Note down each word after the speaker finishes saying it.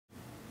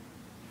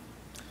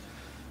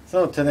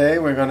So today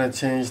we're going to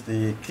change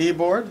the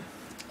keyboard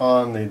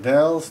on the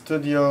Dell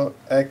Studio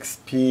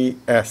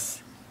XPS.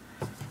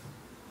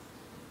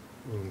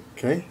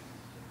 Okay.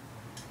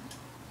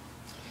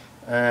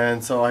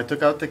 And so I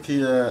took out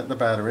the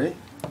battery.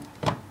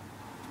 So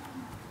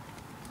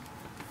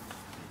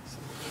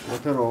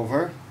flip it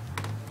over.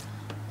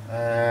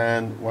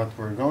 And what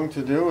we're going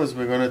to do is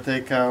we're going to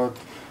take out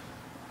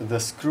the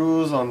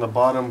screws on the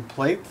bottom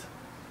plate.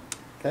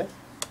 Okay.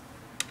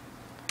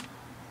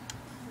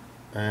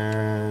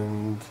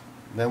 And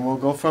then we'll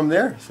go from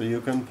there, so you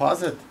can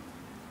pause it.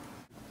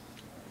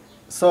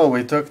 So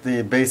we took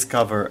the base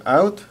cover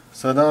out.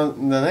 So now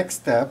the next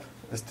step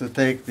is to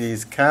take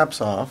these caps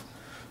off.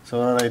 So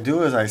what I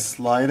do is I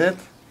slide it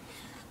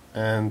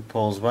and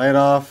pulls right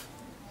off.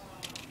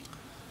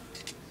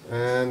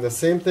 And the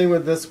same thing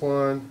with this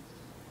one.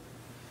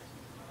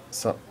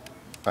 So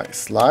I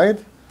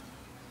slide,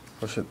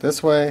 push it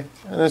this way,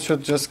 and it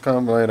should just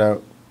come right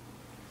out.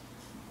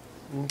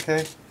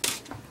 Okay.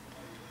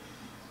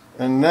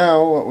 And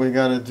now what we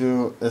gotta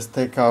do is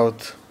take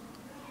out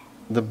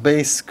the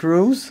base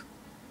screws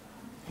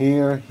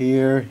here,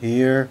 here,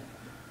 here.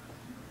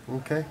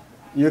 Okay,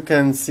 you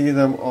can see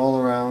them all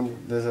around.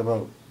 There's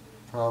about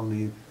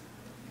probably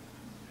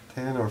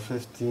 10 or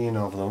 15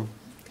 of them.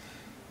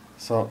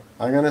 So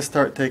I'm gonna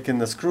start taking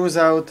the screws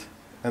out,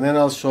 and then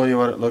I'll show you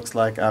what it looks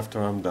like after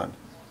I'm done.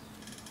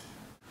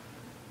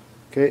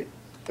 Okay,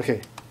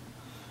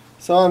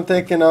 so I'm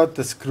taking out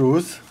the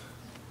screws.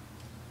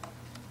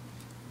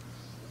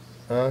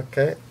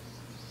 Okay,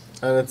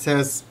 and it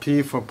says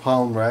P for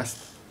palm rest.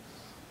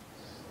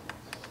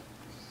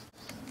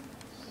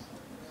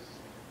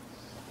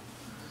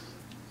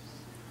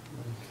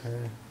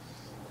 Okay,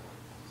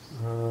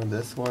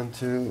 this one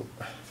too.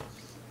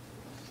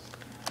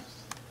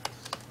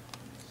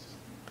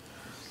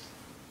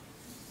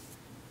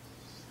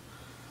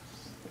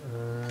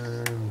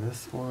 And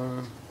this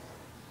one.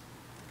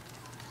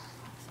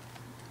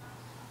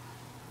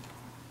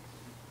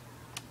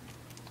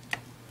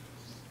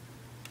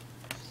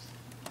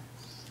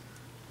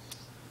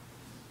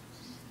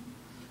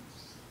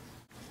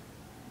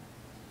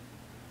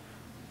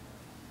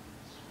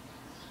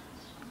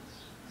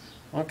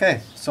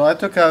 Okay, so I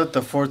took out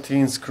the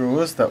 14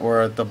 screws that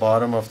were at the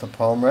bottom of the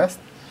palm rest.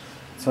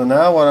 So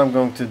now what I'm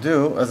going to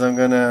do is I'm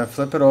going to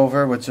flip it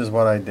over, which is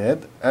what I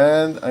did,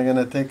 and I'm going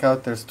to take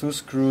out, there's two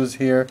screws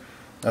here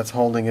that's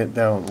holding it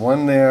down.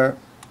 One there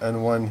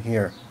and one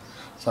here.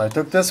 So I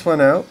took this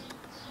one out,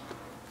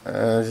 and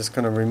I'm just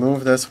going to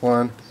remove this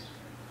one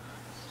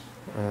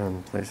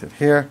and place it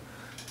here.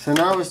 So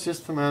now it's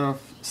just a matter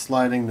of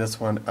sliding this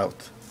one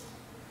out.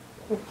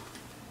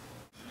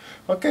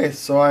 Okay,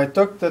 so I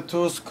took the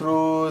two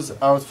screws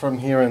out from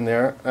here and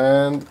there,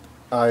 and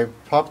I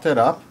popped it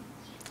up.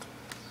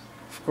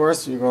 Of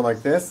course, you go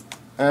like this,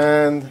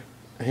 and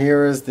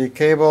here is the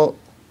cable.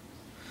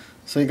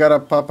 So you gotta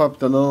pop up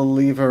the little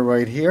lever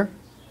right here,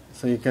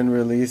 so you can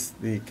release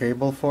the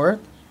cable for it.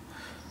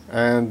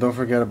 And don't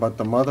forget about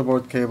the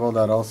motherboard cable,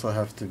 that also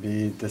have to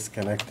be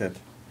disconnected.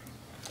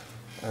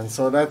 And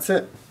so that's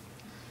it.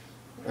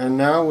 And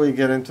now we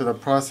get into the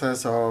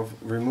process of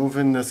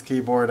removing this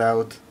keyboard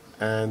out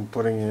and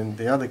putting in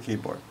the other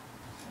keyboard.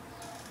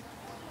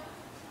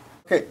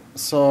 Okay,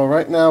 so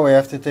right now we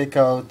have to take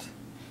out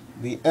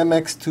the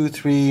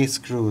MX23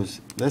 screws.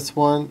 This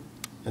one,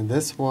 and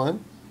this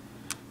one,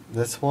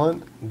 this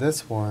one,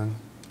 this one,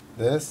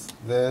 this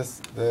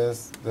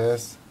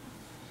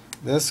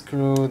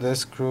screw, this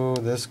screw,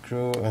 this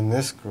screw, and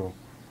this screw.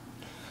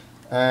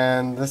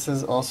 And this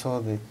is also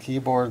the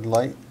keyboard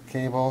light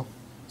cable,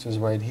 which is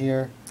right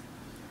here.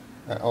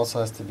 That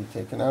also has to be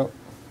taken out.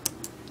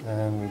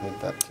 And we did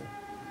that too.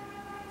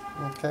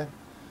 Okay.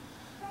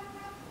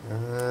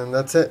 And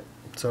that's it.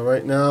 So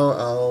right now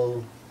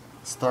I'll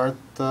start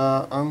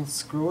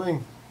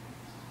unscrewing.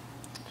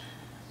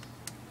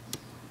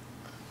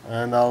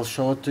 And I'll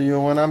show it to you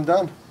when I'm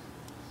done.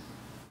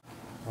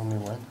 Only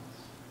one.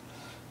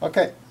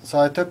 Okay, so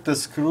I took the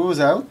screws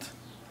out.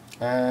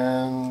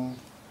 And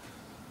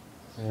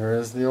here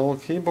is the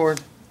old keyboard.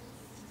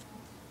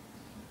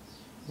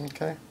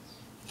 Okay.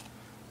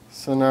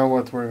 So now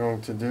what we're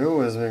going to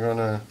do is we're going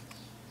to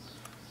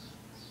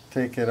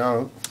take it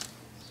out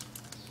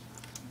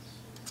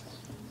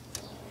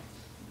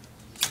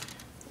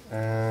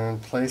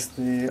and place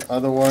the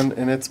other one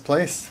in its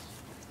place.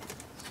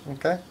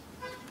 Okay.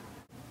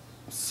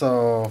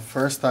 So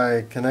first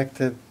I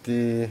connected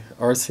the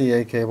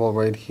RCA cable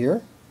right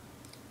here.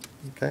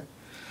 Okay.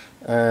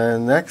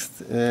 And next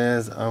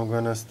is I'm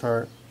going to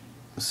start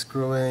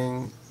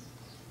screwing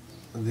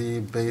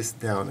the base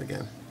down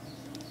again.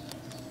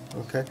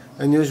 Okay,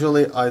 and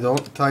usually I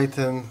don't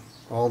tighten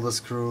all the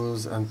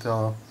screws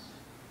until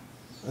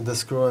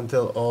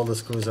all the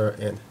screws are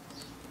in.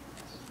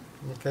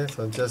 Okay,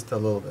 so just a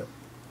little bit.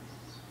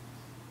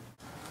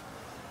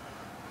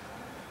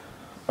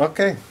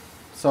 Okay,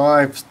 so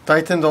I've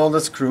tightened all the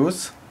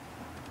screws.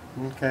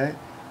 Okay,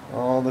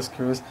 all the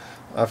screws.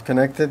 I've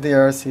connected the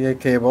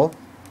RCA cable,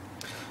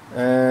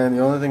 and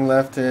the only thing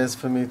left is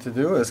for me to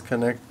do is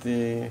connect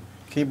the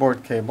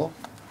keyboard cable.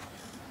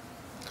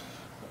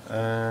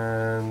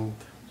 And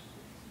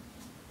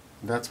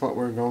that's what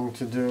we're going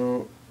to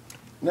do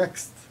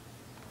next.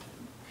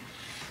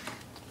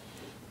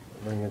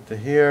 Bring it to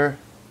here.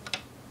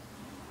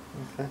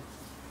 Okay.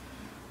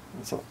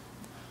 So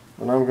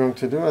what I'm going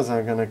to do is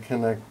I'm going to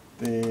connect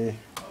the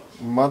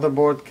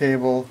motherboard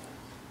cable,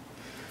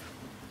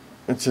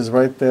 which is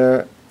right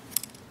there,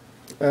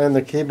 and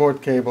the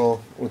keyboard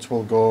cable, which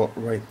will go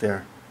right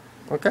there.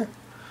 Okay.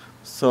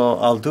 So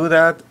I'll do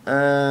that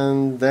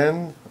and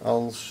then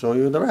I'll show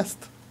you the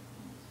rest.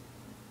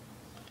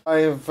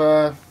 I've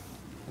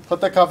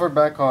put the cover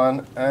back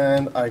on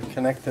and I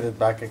connected it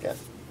back again.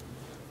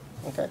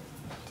 Okay.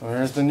 So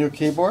here's the new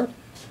keyboard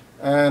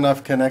and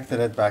I've connected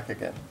it back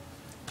again.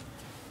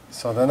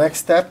 So the next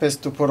step is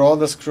to put all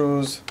the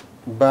screws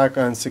back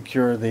and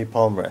secure the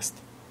palm rest.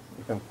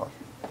 You can pause.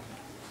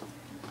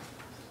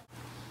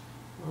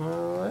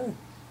 Alright,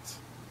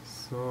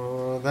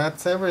 so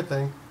that's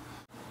everything.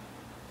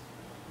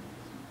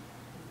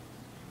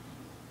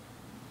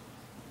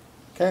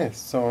 Okay,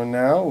 so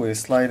now we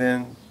slide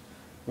in,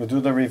 we'll do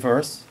the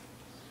reverse.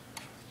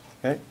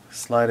 Okay,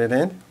 slide it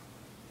in,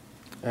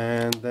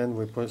 and then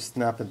we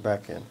snap it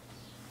back in.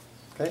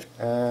 Okay,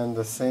 and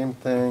the same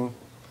thing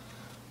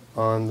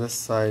on this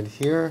side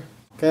here.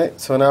 Okay,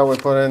 so now we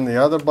put in the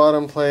other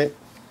bottom plate,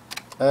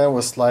 and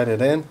we'll slide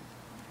it in.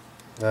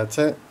 That's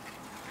it.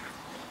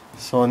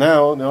 So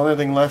now the only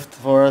thing left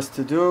for us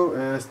to do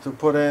is to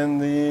put in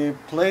the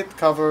plate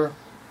cover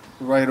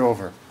right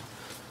over.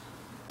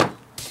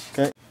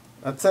 Okay,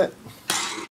 that's it.